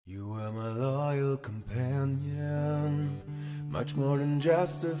much more than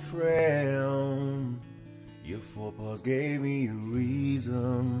just a friend. Your four paws gave me a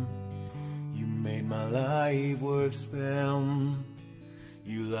reason. You made my life worth spending.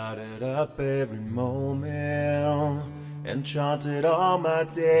 You lighted up every moment, enchanted all my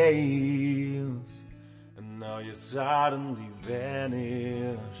days. And now you're suddenly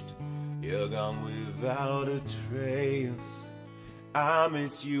vanished. You're gone without a trace. I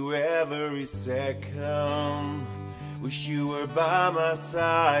miss you every second. Wish you were by my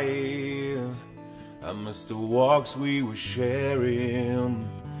side. I miss the walks we were sharing,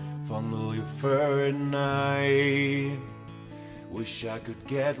 fondle your fur at night. Wish I could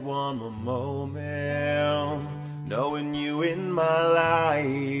get one more moment, knowing you in my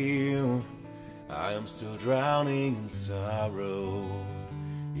life. I am still drowning in sorrow.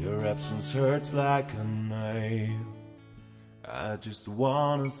 Your absence hurts like a knife. I just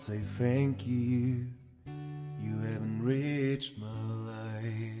wanna say thank you.